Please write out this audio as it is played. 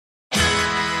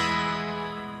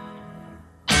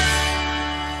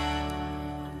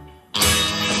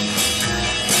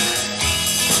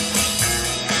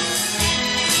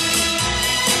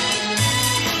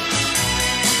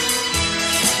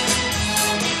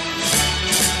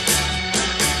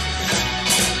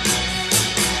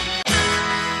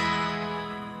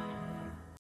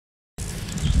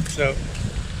So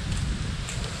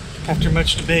after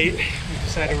much debate, we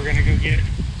decided we're gonna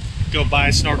go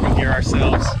buy snorkel gear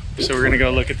ourselves. So we're gonna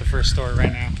go look at the first store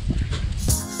right now.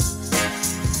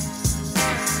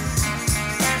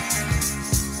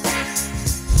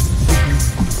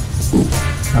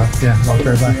 Oh yeah, walk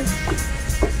right by.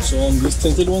 So these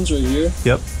tinted ones right here.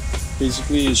 Yep.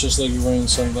 Basically, it's just like you're wearing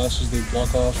sunglasses. They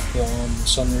block off the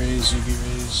sun rays, UV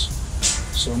rays,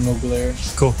 so no glare.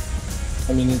 Cool.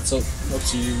 I mean, it's up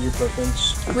to you, your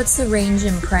preference. What's the range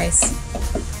in price?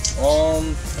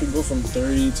 Could go from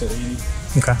 30 to 80.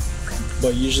 Okay.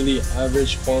 But usually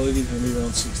average quality is maybe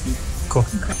around 60. Cool.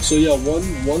 Okay. So yeah,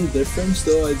 one difference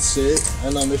though, I'd say,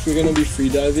 and if you're gonna be free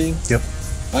diving, yep,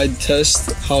 I'd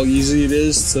test how easy it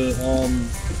is to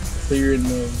clear your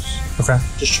nose. Okay.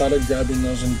 Just try to grab your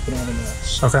nose and put on a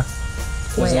mask. Okay.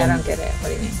 Wait, I don't get it. What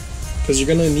do you mean? Because you're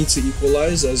gonna need to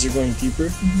equalize as you're going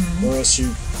deeper, or else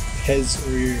your heads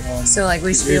or your so like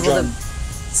we should be able to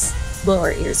blow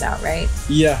our ears out, right?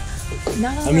 Yeah.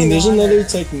 Not I mean, there's another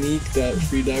technique that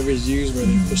free divers use where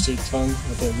they push their tongue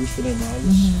at the roof of their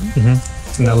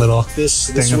mouths. And that little this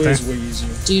way is way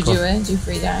easier. Do you do it? Do you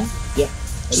free dive? Yeah.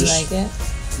 Do you like it?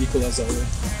 Equalize that way.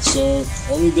 So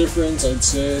only difference I'd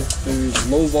say there's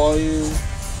low volume.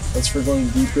 That's for going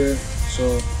deeper.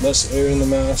 So less air in the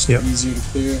mask, easier to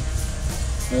clear.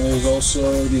 And there's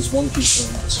also these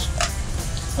one-piece ones.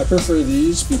 I prefer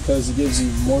these because it gives you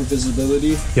more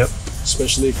visibility. Yep.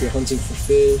 Especially if you're hunting for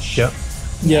fish. Yep.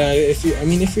 Yeah, if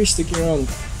you're sticking around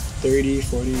 30,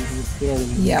 40, you don't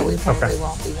really. Yeah, we probably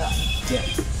won't be going. Yeah.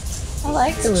 I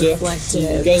like the reflective.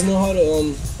 You guys know how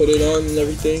to put it on and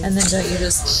everything? And then don't you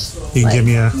just... You can give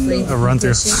me a run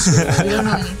through. We don't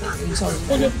know anything. You told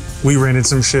me. Okay. We rented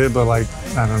some shit, but like,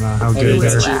 I don't know how good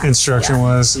their instruction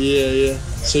was. Yeah.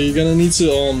 So you're gonna need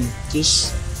to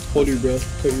just hold your breath,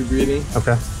 cut your breathing.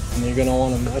 Okay. And you're gonna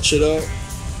want to match it up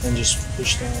and just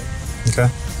push down. Okay.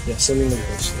 Yeah, something like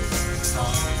this.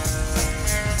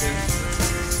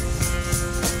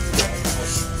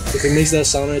 If it makes that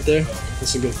sound right there,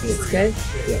 that's a good thing. It's good?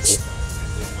 Yeah.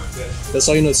 That's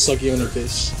how you know it's sucky on your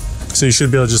face. So you should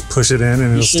be able to just push it in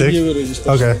and it'll stick? You should be able to just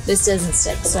push it in. This doesn't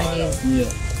stick, so I need... Yeah.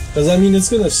 Because I mean, it's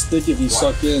going to stick if you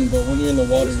suck in, but when you're in the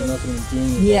water, you're not going to do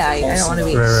anything. Yeah, I don't want to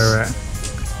be... Right.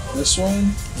 This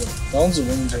one? Yeah. That one's a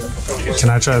winning job. Can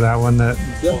I try that one? The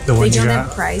one you got? They don't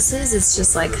have prices. It's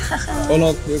just like, oh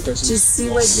no, no prices. Just see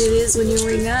what it is when you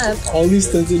ring up. All these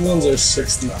tinted ones are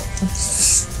 60. My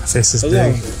face is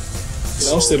big.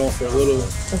 I'll stay on for a little.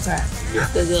 Okay.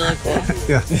 Does it look cool?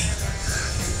 Yeah.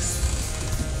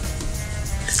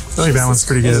 I think that one's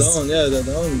pretty good. That one, yeah, that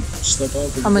one stuck on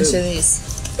pretty How much good. are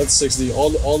these? That's 60. All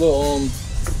the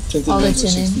tinted ones are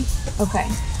 60. Okay.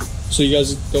 So you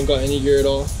guys don't got any gear at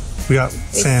all? We got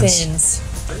fins.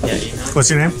 What's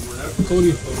your name?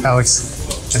 Cody. Alex.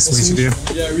 Nice to meet you,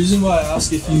 dude. Yeah, the reason why I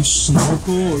ask if you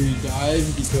snorkel or you dive,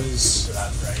 because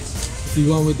if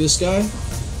you went with this guy,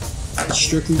 it's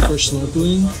strictly for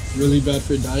snorkeling, really bad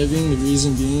for diving. The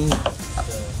reason being,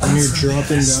 when you're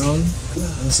dropping down,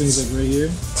 and this thing's like right here,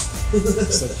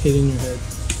 it's like hitting your head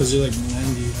because you're like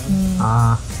 90,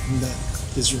 and that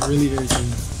is really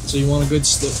irritating. So you want a good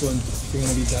stiff one if you're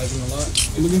gonna be diving a lot.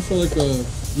 You're looking for like a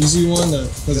easy one that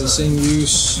has the same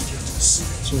use.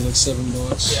 So like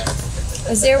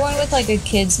 $7. Is there one with like a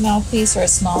kid's mouthpiece or a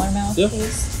smaller mouthpiece?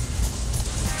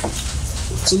 Yeah.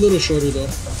 It's a little shorter though.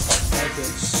 Like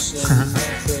this.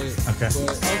 Okay.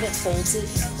 Like it holds it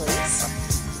in place.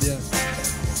 Yeah.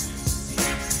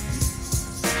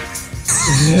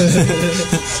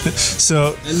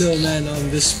 So I know, man.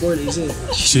 This sport isn't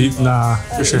cheap. Nah,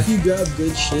 for sure. If you grab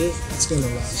good shit, it's gonna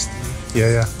last.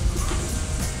 Yeah.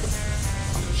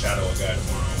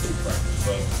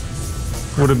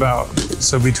 What about,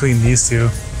 so between these two,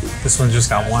 this one just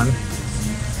got one?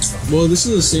 Well, this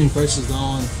is the same price as that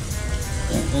one.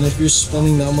 And if you're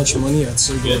spending that much money, I'd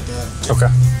say go with that. Okay.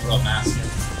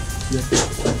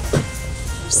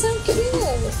 They're so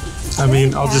cute. I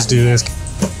mean, I'll just do this.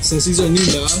 Since these are new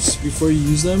masks, before you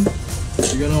use them,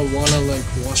 you're gonna wanna like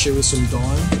wash it with some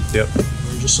Dawn. Yep.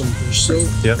 Or just some dish soap.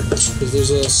 Yep. Because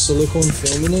there's a silicone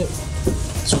film in it.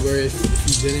 So where if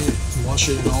you didn't wash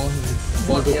it at all, it'd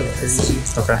fog up like crazy.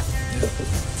 Okay. Yeah.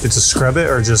 It's a scrub it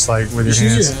or just like with your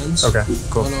hands? Use your hands. Okay,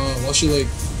 cool. And wash it like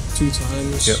 2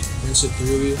 times. Yep. Rinse it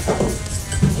thoroughly.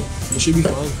 It should be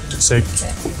fine. Sick.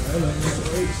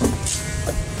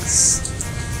 This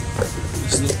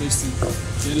is the place to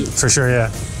get it. For sure,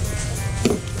 yeah.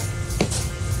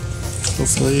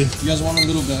 Hopefully. You guys want a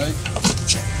little bag?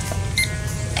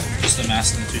 Just the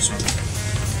mask and the 2 snorkel.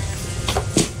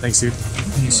 Thanks, dude.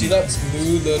 You see that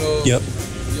blue little... Yep.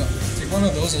 Yeah. Take one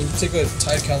of those and you take a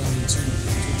Tide calendar too.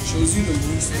 Shows you the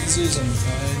moon phases on the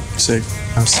guide. Sick.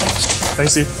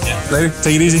 Thanks, dude. Yeah. Later.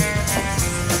 Take it easy.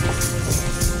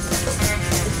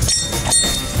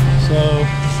 So,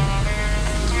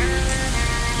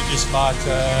 we just bought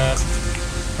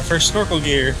our first snorkel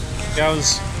gear. That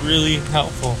was really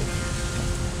helpful.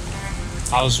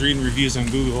 I was reading reviews on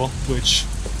Google, which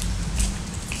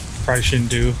probably shouldn't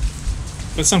do,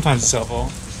 but sometimes it's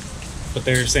helpful. But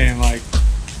they're saying like,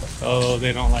 oh,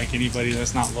 they don't like anybody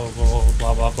that's not local,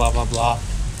 blah, blah, blah, blah, blah.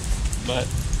 But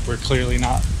we're clearly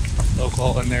not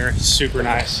local and they're super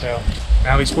nice. So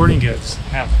Maui Sporting Goods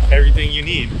have everything you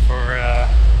need for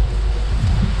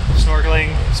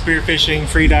snorkeling, spearfishing,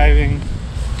 free diving,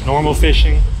 normal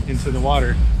fishing into the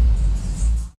water.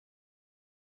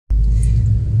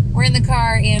 We're in the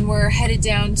car and we're headed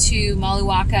down to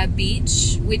Maluaka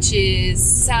Beach, which is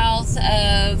south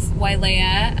of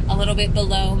Wailea, a little bit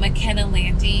below McKenna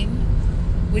Landing,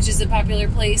 which is a popular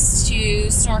place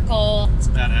to snorkel. It's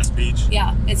a badass beach.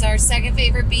 Yeah, it's our second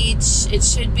favorite beach. It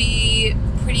should be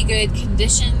pretty good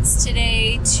conditions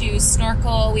today to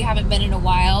snorkel. We haven't been in a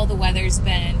while. The weather's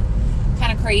been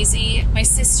kind of crazy. My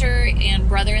sister and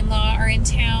brother-in-law are in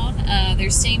town. They're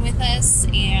staying with us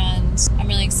and I'm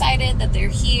really excited that they're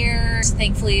here.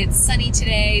 Thankfully it's sunny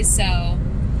today, so.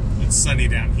 It's sunny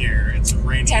down here. It's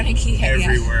raining down in Kihei,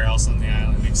 everywhere else on the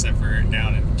island except for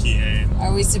down in Kihei.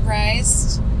 Are we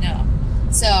surprised? No.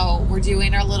 So we're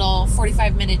doing our little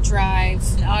 45-minute drive.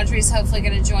 And Audrey's hopefully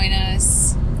gonna join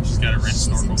us. She's got a rent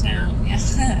snorkel gear.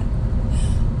 Yeah.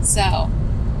 So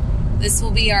this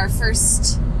will be our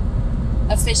first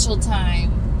official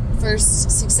time,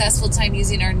 first successful time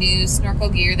using our new snorkel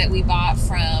gear that we bought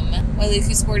from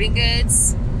Wailuku Sporting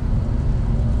Goods.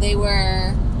 They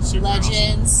were super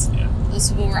legends. Awesome. Yeah. Those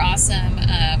people were awesome,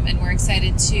 and we're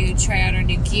excited to try out our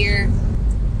new gear.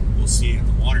 We'll see you in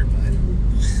the water, bud.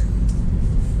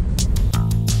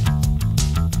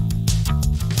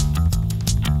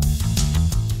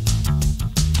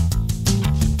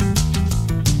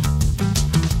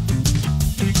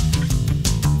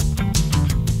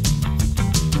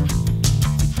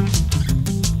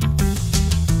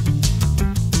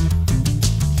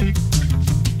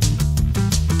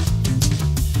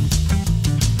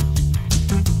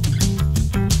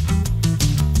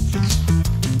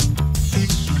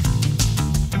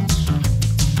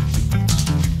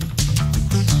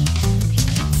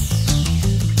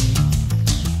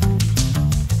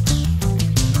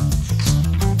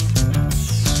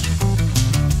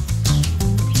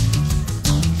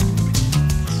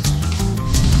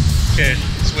 Okay,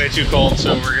 it's way too cold,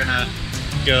 so we're gonna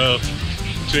go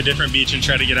to a different beach and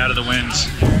try to get out of the winds.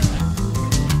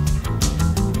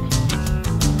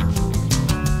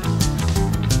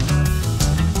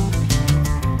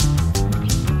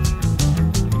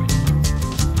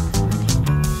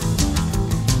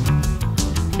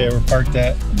 Okay, we're parked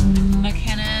at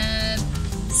McKenna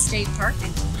State Park.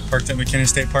 Parked at McKenna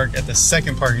State Park at the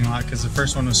second parking lot because the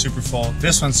first one was super full.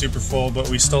 This one's super full, but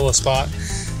we stole a spot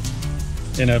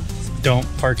in a don't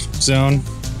park zone,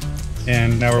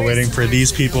 and now we're waiting for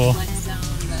these people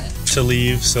to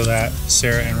leave so that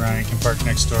Sarah and Ryan can park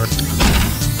next door.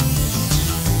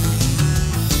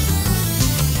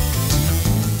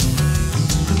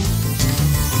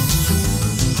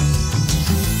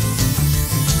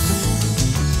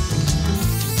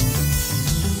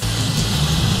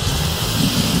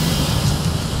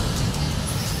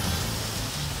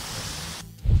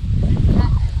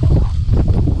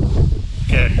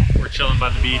 Chilling by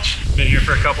the beach. Been here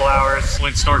for a couple hours.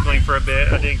 Went snorkeling for a bit.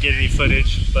 I didn't get any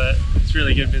footage, but it's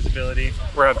really good visibility.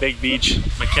 We're at Big Beach,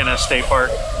 McKenna State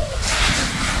Park.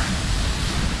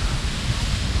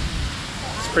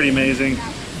 It's pretty amazing.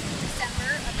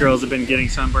 Girls have been getting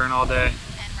sunburn all day.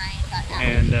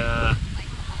 And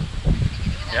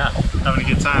yeah, having a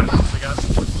good time. I got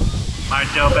my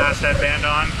dope ass headband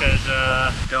on because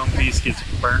dome piece gets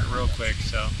burnt real quick,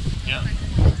 so yeah.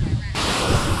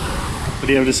 What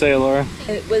do you have to say, Laura?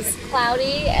 It was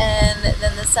cloudy and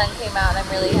then the sun came out and I'm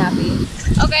really happy.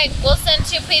 Okay, we'll send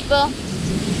 2 people.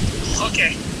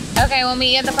 Okay. Okay, we'll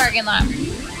meet you at the parking lot. All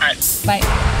right. Bye.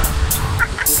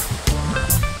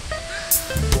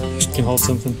 You can hold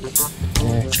something.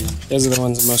 Yeah, those are the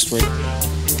ones that most weight.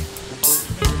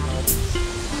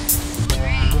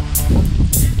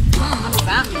 What is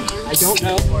that? I don't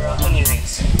know. Or onion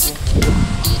rings.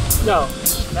 No.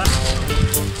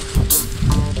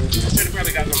 I should have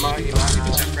probably gotten the Maui, but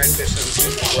that fried fish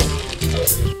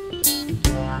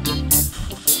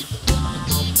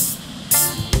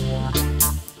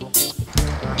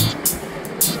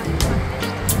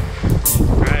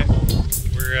Alright,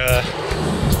 we're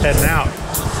heading out.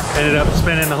 Ended up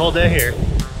spending the whole day here.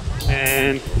 And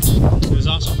and it was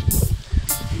awesome.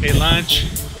 Ate lunch,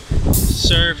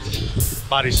 surfed,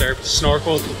 body surfed,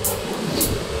 snorkeled.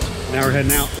 Now we're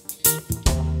heading out.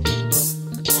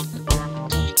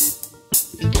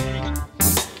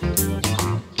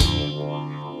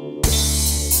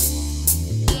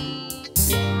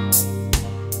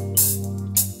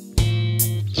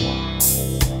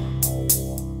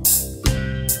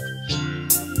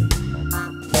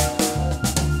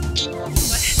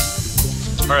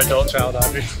 Our adult child,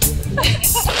 Audrey.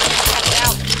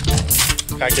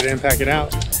 Pack it in, pack it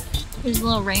out. There's a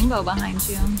little rainbow behind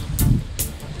you.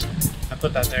 I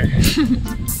put that there.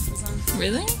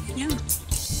 Really? Yeah.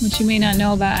 What you may not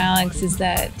know about Alex is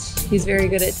that he's very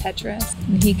good at Tetris.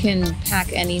 He can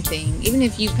pack anything. Even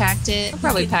if you packed it, he'll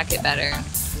probably pack it better.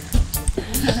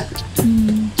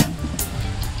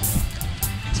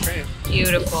 It's great.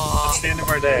 Beautiful. It's the end of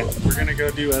our day. We're gonna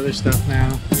go do other stuff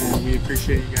now, and we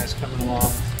appreciate you guys coming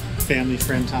along. Family,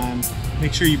 friend time.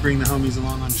 Make sure you bring the homies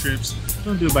along on trips.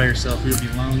 Don't do it by yourself, you'll be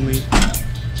lonely.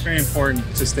 It's very important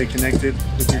to stay connected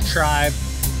with your tribe,